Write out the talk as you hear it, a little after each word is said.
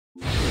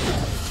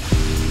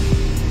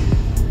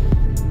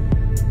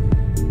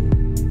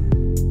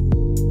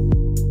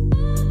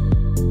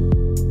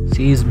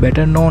She is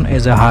better known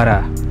as a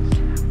Hara,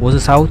 was a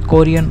South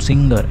Korean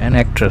singer and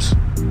actress.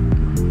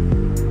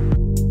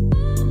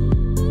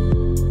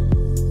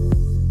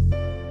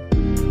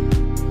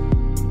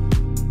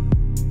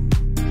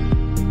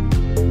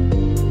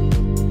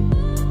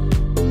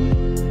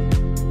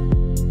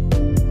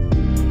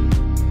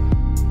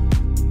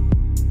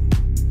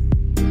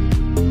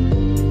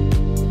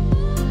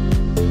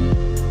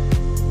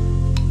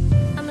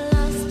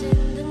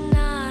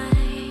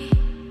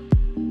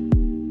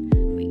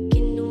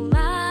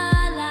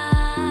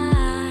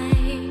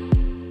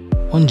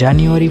 On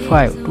January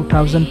 5,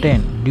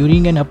 2010,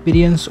 during an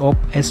appearance of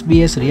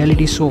SBS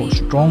reality show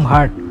Strong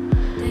Heart,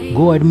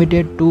 Goo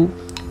admitted to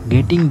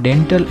getting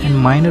dental and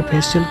minor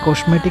facial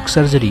cosmetic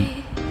surgery.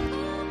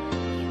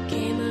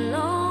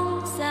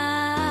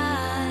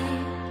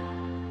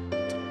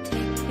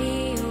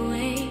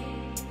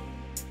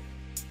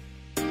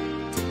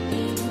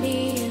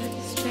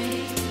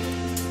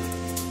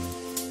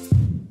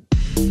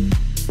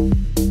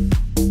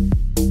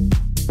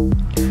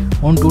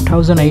 On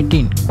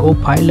 2018, Goo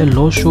filed a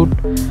lawsuit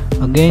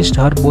against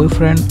her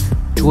boyfriend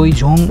Choi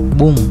Jong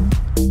Boom.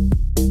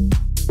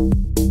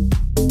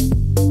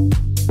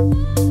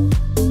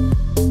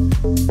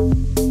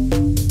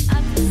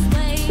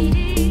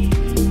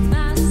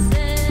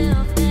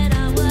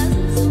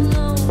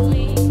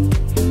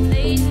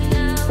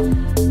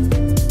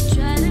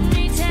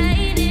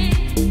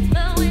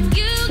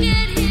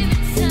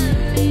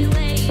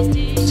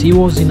 She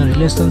was in a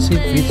relationship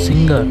with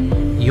singer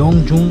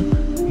Yong Jung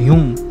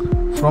Hyun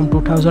from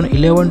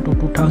 2011 to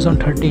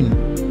 2013.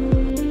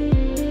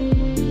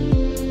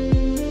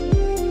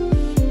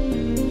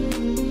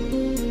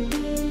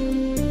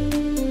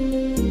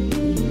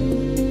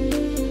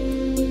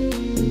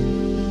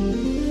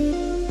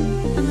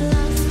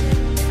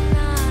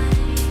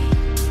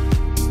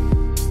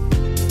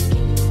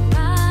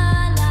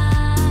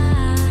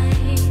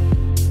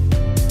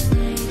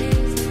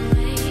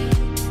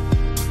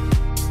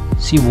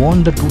 She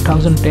won the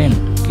 2010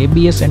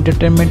 KBS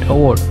Entertainment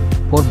Award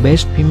for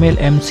Best Female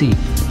MC.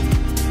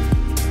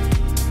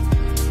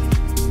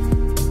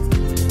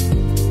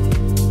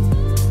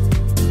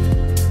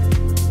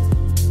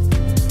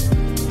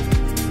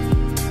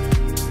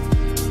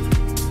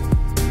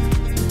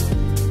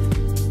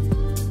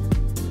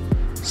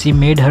 She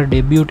made her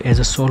debut as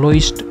a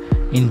soloist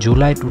in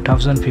July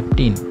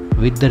 2015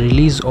 with the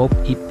release of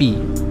EP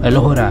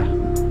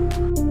Aloha.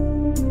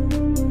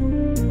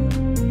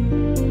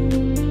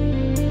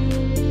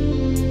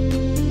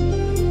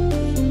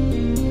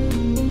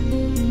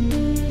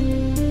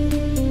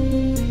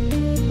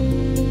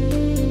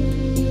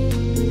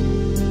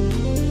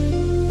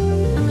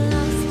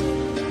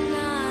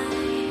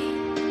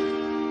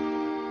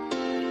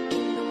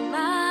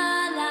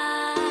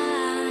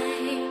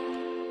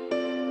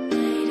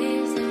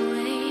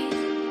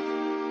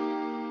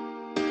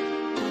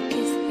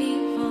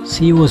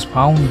 She was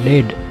found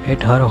dead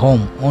at her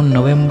home on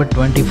November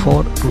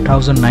 24,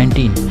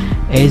 2019,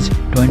 aged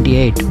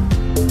 28.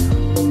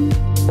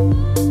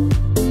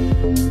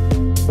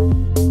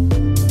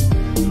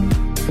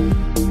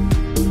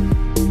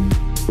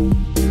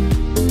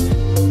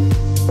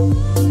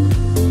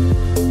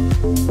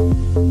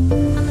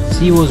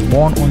 She was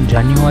born on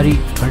January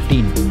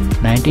 13,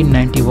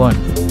 1991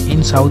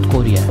 in South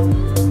Korea.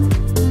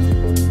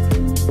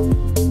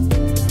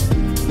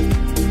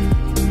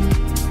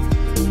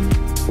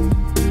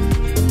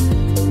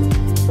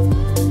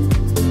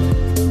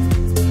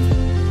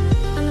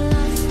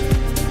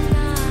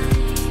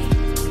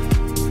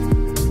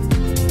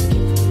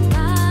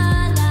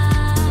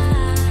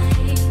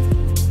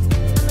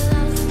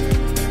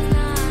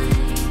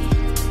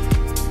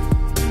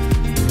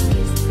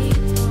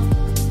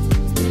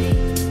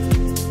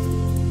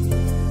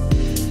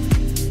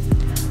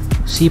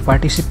 She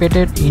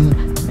participated in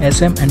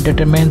SM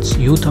Entertainment's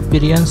Youth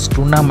Appearance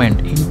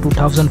Tournament in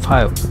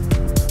 2005.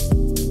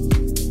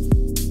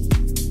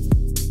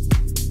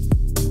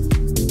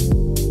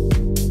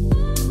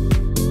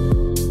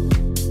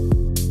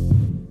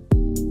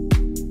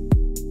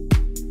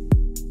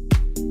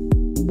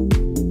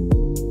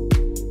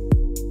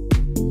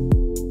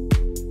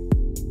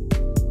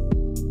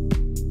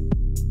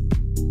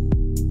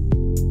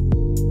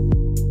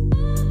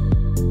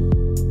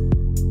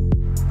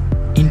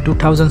 In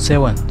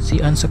 2007,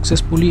 she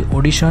unsuccessfully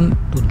auditioned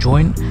to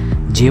join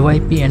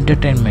JYP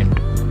Entertainment.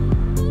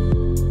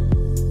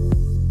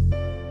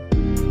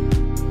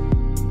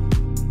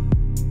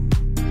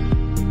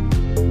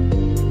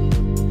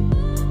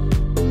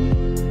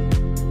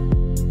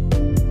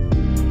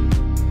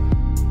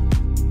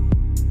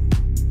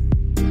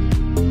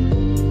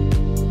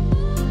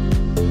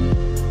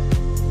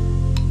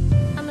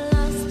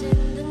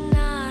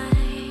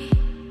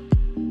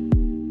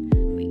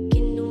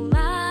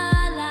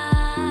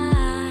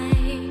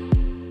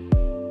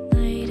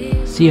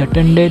 She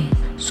attended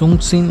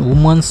Sungsin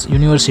Women's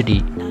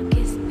University.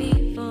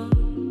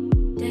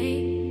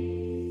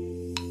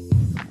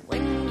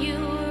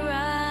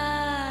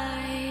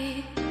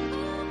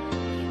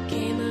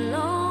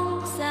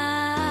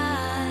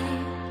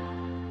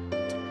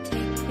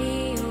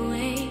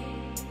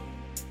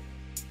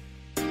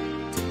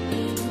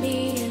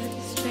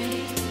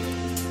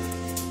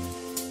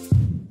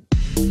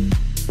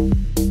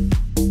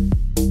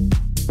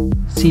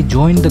 She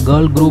joined the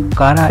girl group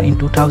Kara in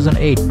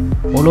 2008,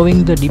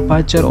 following the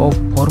departure of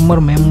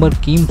former member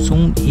Kim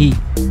Sung-hee.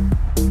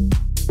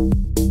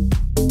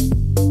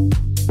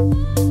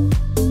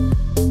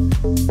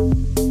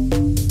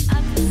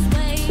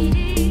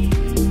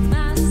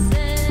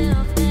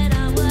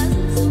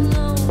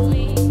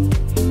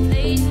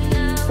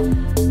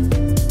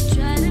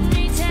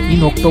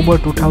 In October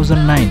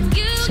 2009,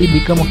 she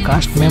became a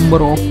cast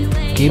member of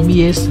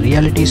KBS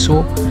reality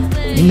show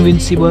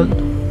Invincible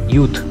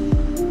Youth.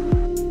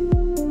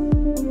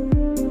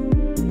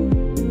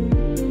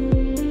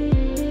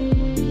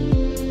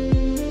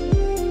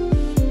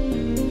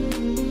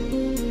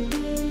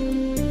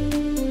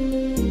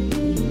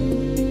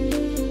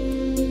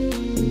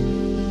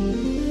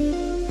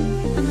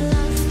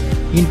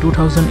 In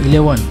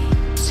 2011,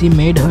 she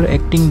made her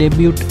acting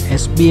debut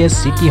SBS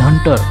City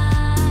Hunter.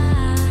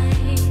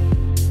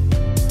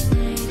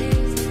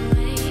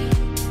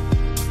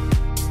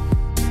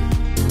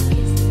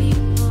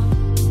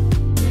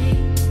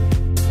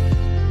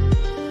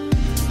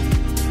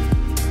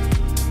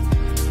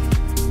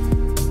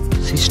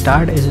 She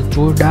starred as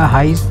Choi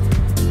Da-hye,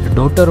 the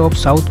daughter of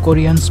South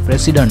Korean's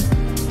president.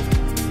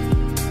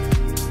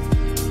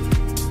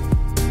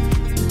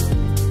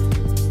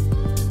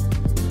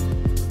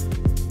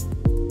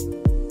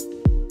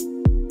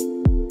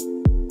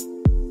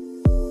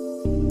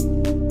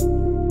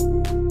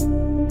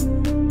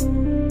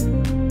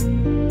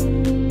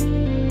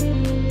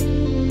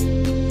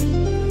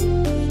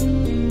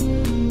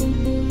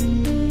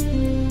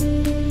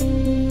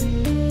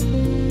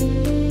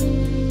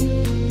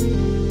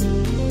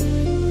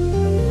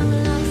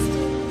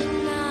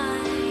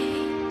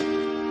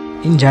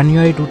 In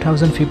January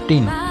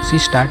 2015, she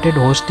started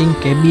hosting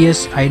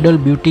KBS Idol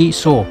beauty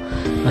show,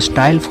 A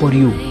Style for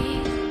You.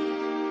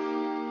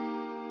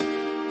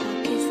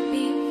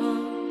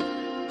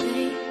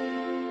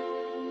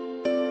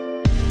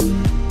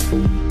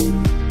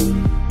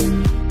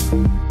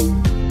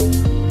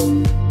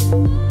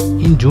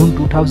 In June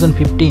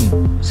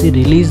 2015, she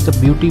released the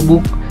beauty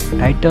book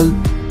titled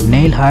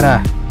Goo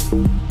Hara.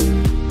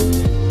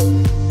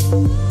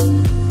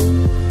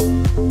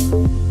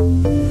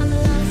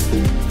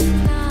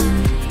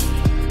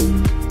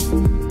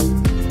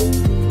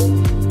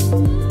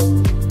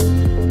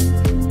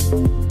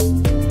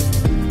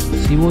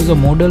 She was a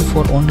model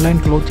for online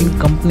clothing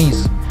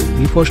companies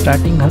before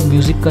starting her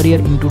music career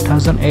in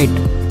 2008.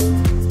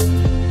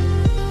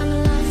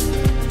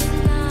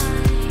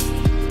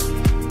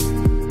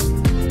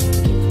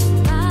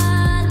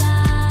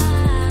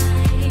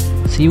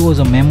 She was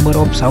a member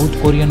of South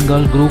Korean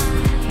girl group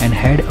and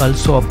had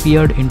also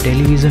appeared in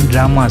television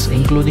dramas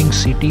including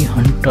City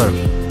Hunter.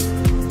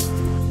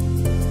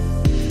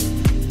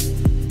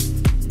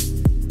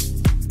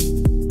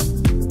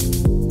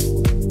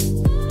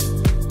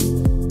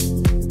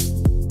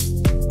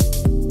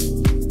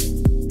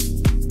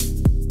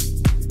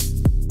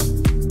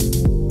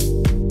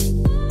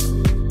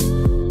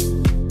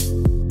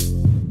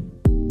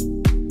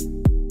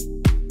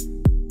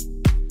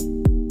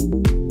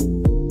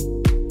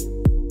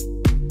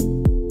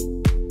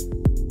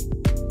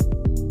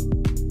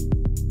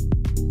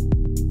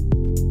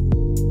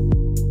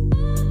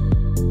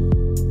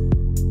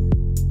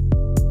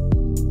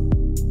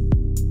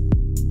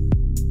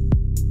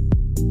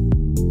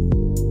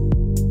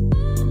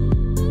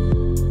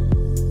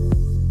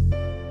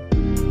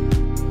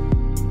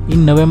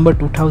 In November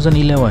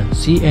 2011,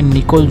 she and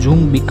Nicole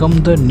Jung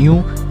became the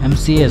new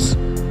MCS.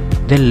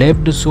 They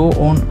left the show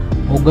on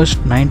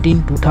August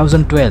 19,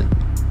 2012.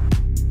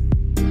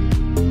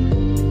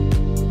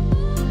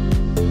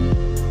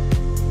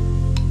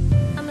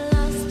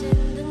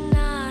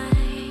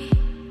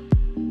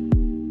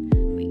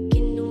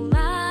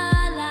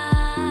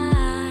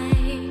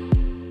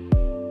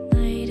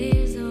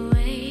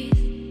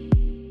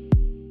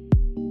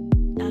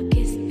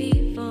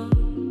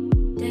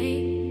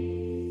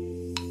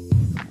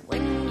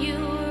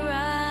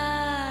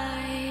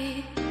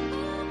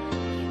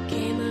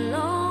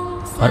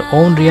 Her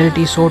own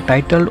reality show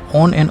titled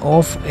On and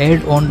Off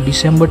aired on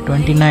December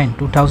 29,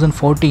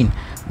 2014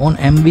 on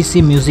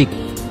MBC Music.